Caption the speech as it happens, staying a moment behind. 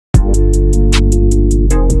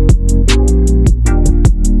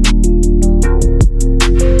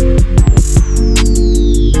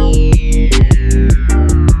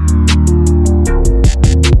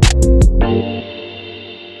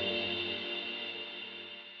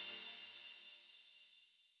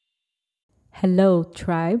Hello,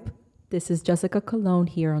 tribe. This is Jessica Cologne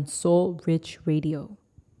here on Soul Rich Radio.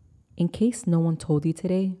 In case no one told you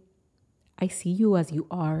today, I see you as you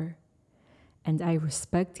are, and I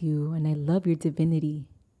respect you and I love your divinity.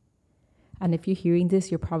 And if you're hearing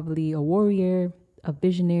this, you're probably a warrior, a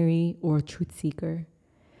visionary, or a truth seeker.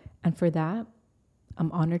 And for that,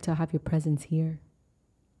 I'm honored to have your presence here.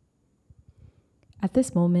 At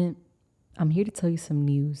this moment, I'm here to tell you some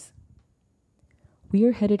news. We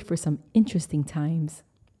are headed for some interesting times.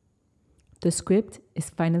 The script is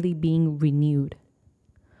finally being renewed.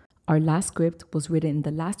 Our last script was written in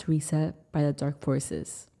the last reset by the Dark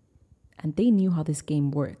Forces, and they knew how this game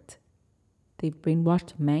worked. They've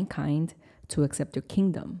brainwashed mankind to accept their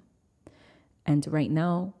kingdom. And right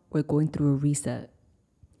now, we're going through a reset.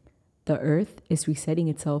 The Earth is resetting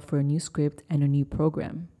itself for a new script and a new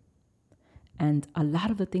program. And a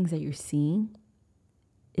lot of the things that you're seeing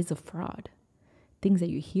is a fraud. Things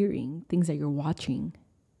that you're hearing, things that you're watching.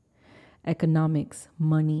 Economics,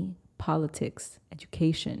 money, politics,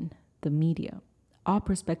 education, the media, all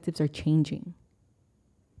perspectives are changing.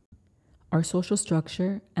 Our social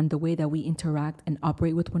structure and the way that we interact and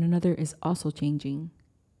operate with one another is also changing.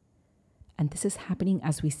 And this is happening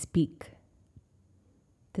as we speak.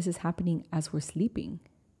 This is happening as we're sleeping.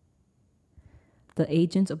 The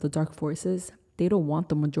agents of the dark forces, they don't want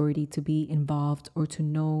the majority to be involved or to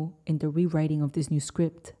know in the rewriting of this new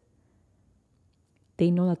script. They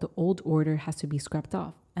know that the old order has to be scrapped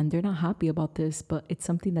off, and they're not happy about this, but it's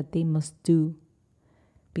something that they must do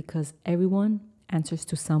because everyone answers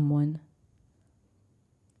to someone.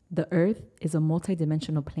 The earth is a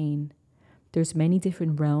multidimensional plane. There's many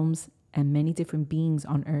different realms and many different beings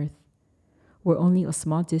on earth. We're only a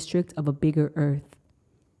small district of a bigger earth.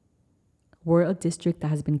 We're a district that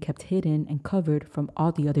has been kept hidden and covered from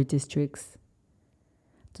all the other districts.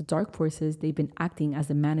 The dark forces, they've been acting as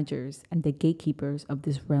the managers and the gatekeepers of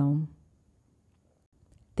this realm.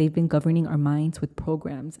 They've been governing our minds with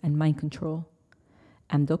programs and mind control,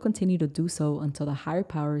 and they'll continue to do so until the higher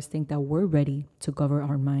powers think that we're ready to govern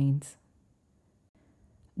our minds.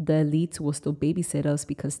 The elites will still babysit us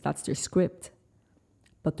because that's their script,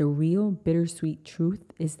 but the real bittersweet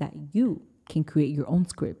truth is that you can create your own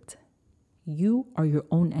script. You are your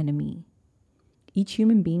own enemy. Each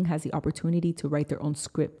human being has the opportunity to write their own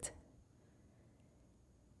script,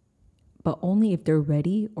 but only if they're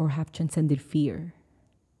ready or have transcended fear.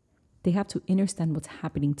 They have to understand what's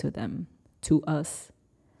happening to them, to us.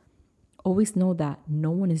 Always know that no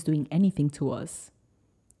one is doing anything to us.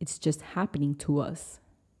 It's just happening to us.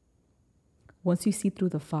 Once you see through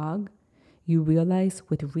the fog, you realize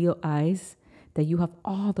with real eyes that you have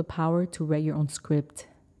all the power to write your own script.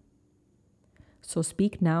 So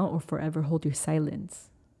speak now or forever hold your silence.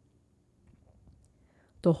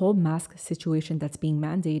 The whole mask situation that's being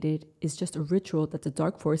mandated is just a ritual that the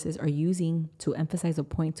dark forces are using to emphasize a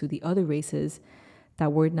point to the other races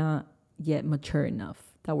that we're not yet mature enough,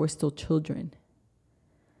 that we're still children,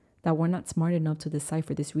 that we're not smart enough to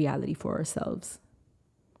decipher this reality for ourselves.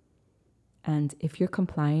 And if you're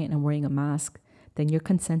compliant and wearing a mask, then you're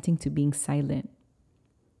consenting to being silent.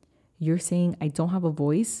 You're saying, I don't have a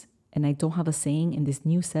voice and I don't have a saying in this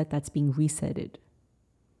new set that's being resetted.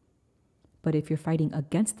 But if you're fighting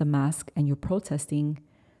against the mask and you're protesting,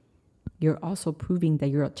 you're also proving that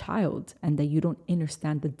you're a child and that you don't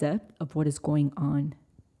understand the depth of what is going on.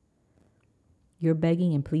 You're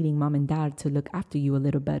begging and pleading mom and dad to look after you a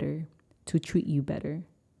little better, to treat you better.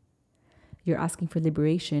 You're asking for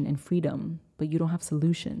liberation and freedom, but you don't have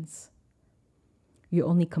solutions. You're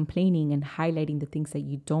only complaining and highlighting the things that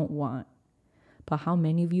you don't want. But how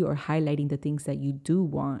many of you are highlighting the things that you do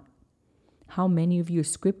want? How many of you are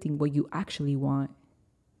scripting what you actually want?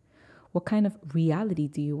 What kind of reality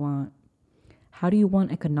do you want? How do you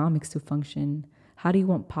want economics to function? How do you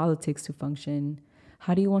want politics to function?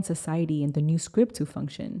 How do you want society and the new script to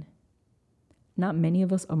function? Not many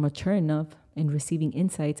of us are mature enough in receiving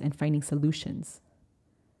insights and finding solutions.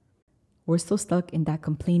 We're still stuck in that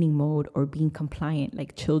complaining mode or being compliant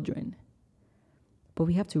like children. But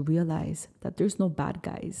we have to realize that there's no bad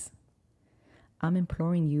guys. I'm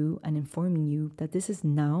imploring you and informing you that this is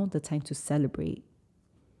now the time to celebrate.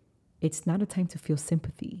 It's not a time to feel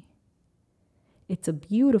sympathy. It's a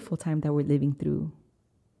beautiful time that we're living through.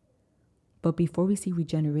 But before we see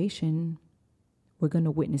regeneration, we're going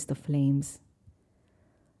to witness the flames.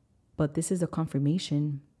 But this is a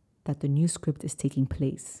confirmation that the new script is taking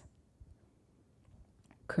place.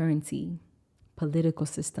 Currency, political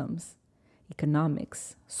systems,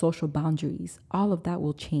 economics, social boundaries, all of that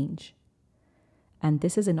will change. And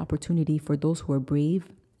this is an opportunity for those who are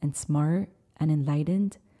brave and smart and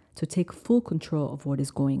enlightened to take full control of what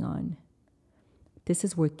is going on. This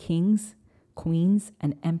is where kings, queens,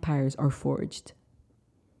 and empires are forged.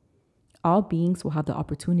 All beings will have the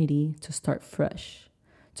opportunity to start fresh,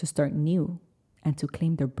 to start new, and to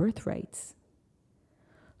claim their birthrights.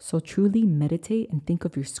 So truly meditate and think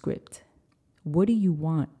of your script. What do you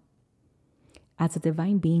want? As a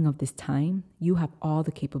divine being of this time, you have all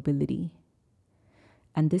the capability.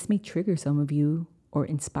 And this may trigger some of you or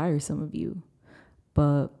inspire some of you.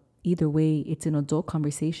 But either way, it's an adult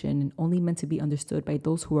conversation and only meant to be understood by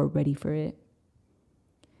those who are ready for it.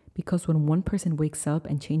 Because when one person wakes up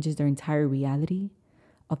and changes their entire reality,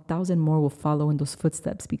 1,000 more will follow in those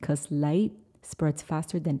footsteps because light spreads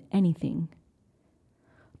faster than anything.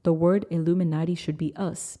 The word Illuminati should be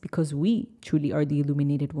us because we truly are the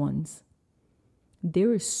illuminated ones.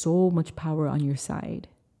 There is so much power on your side.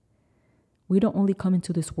 We don't only come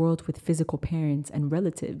into this world with physical parents and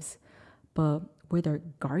relatives, but with our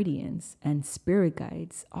guardians and spirit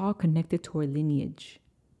guides, all connected to our lineage.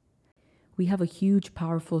 We have a huge,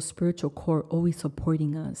 powerful spiritual core always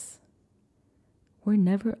supporting us. We're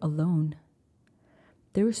never alone.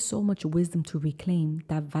 There is so much wisdom to reclaim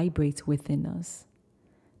that vibrates within us,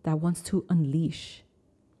 that wants to unleash.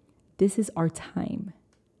 This is our time.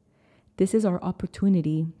 This is our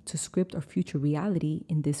opportunity to script our future reality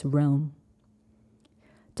in this realm.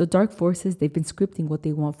 The dark forces, they've been scripting what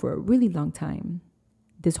they want for a really long time.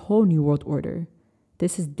 This whole new world order,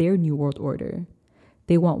 this is their new world order.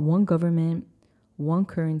 They want one government, one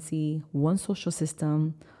currency, one social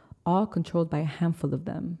system, all controlled by a handful of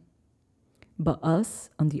them. But us,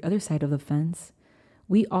 on the other side of the fence,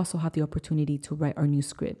 we also have the opportunity to write our new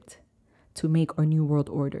script, to make our new world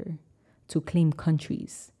order, to claim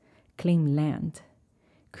countries, claim land,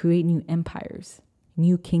 create new empires,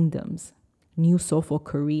 new kingdoms, new soulful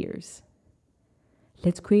careers.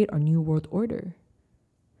 Let's create our new world order,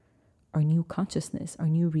 our new consciousness, our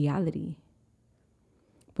new reality.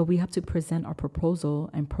 But we have to present our proposal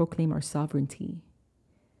and proclaim our sovereignty.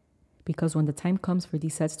 Because when the time comes for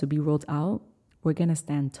these sets to be rolled out, we're going to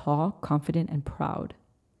stand tall, confident, and proud.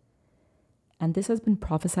 And this has been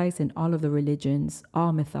prophesied in all of the religions,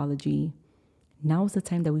 all mythology. Now is the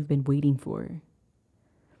time that we've been waiting for.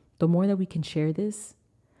 The more that we can share this,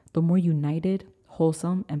 the more united,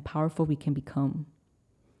 wholesome, and powerful we can become.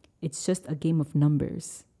 It's just a game of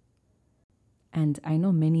numbers. And I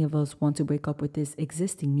know many of us want to break up with this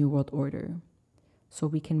existing New World Order so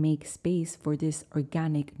we can make space for this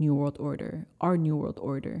organic New World Order, our New World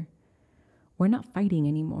Order. We're not fighting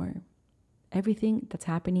anymore. Everything that's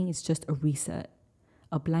happening is just a reset,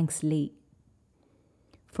 a blank slate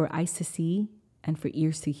for eyes to see and for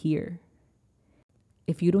ears to hear.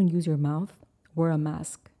 If you don't use your mouth, wear a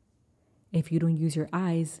mask. If you don't use your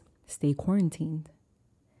eyes, stay quarantined.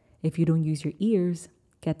 If you don't use your ears,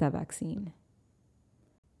 get that vaccine.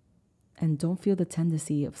 And don't feel the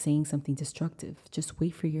tendency of saying something destructive. Just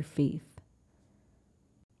wait for your faith.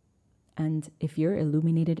 And if you're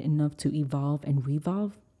illuminated enough to evolve and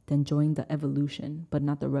revolve, then join the evolution, but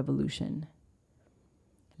not the revolution.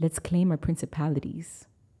 Let's claim our principalities.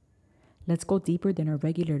 Let's go deeper than our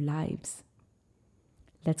regular lives.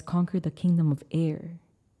 Let's conquer the kingdom of air.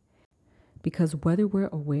 Because whether we're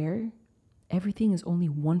aware, everything is only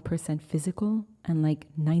 1% physical and like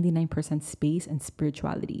 99% space and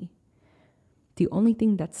spirituality. The only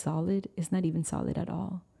thing that's solid is not even solid at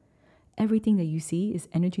all. Everything that you see is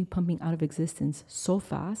energy pumping out of existence so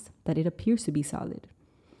fast that it appears to be solid.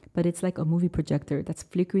 But it's like a movie projector that's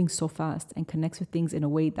flickering so fast and connects with things in a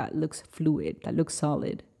way that looks fluid, that looks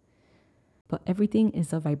solid. But everything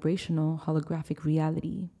is a vibrational holographic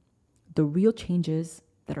reality. The real changes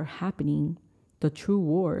that are happening, the true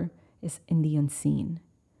war, is in the unseen.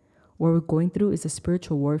 What we're going through is a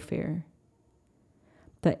spiritual warfare.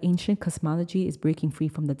 The ancient cosmology is breaking free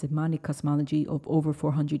from the demonic cosmology of over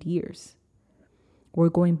 400 years. We're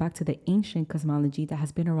going back to the ancient cosmology that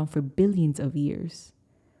has been around for billions of years.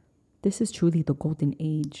 This is truly the golden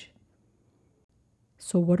age.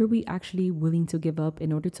 So what are we actually willing to give up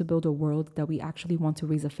in order to build a world that we actually want to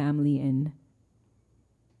raise a family in?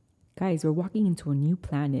 Guys, we're walking into a new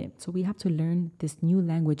planet, so we have to learn this new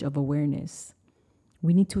language of awareness.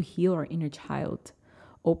 We need to heal our inner child,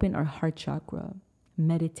 open our heart chakra,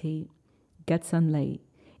 meditate, get sunlight,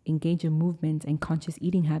 engage in movement and conscious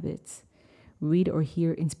eating habits, read or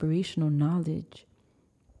hear inspirational knowledge,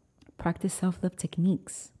 practice self-love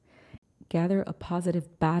techniques, gather a positive,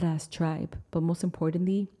 badass tribe, but most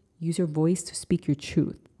importantly, use your voice to speak your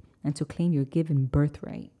truth and to claim your given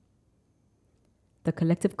birthright. The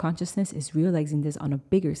collective consciousness is realizing this on a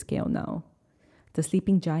bigger scale now. The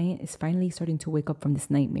sleeping giant is finally starting to wake up from this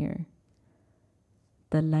nightmare.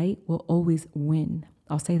 The light will always win.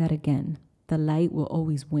 I'll say that again. the light will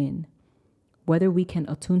always win. Whether we can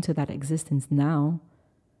attune to that existence now,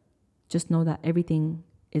 just know that everything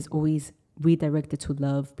is always redirected to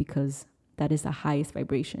love because that is the highest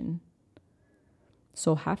vibration.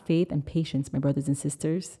 So have faith and patience, my brothers and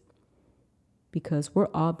sisters, because we're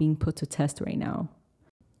all being put to test right now.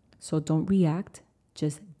 So don't react,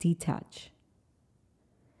 just detach.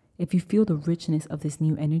 If you feel the richness of this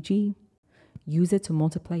new energy, use it to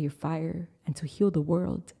multiply your fire and to heal the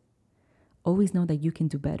world. Always know that you can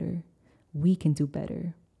do better. We can do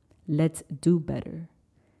better. Let's do better.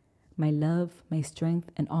 My love, my strength,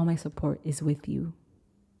 and all my support is with you.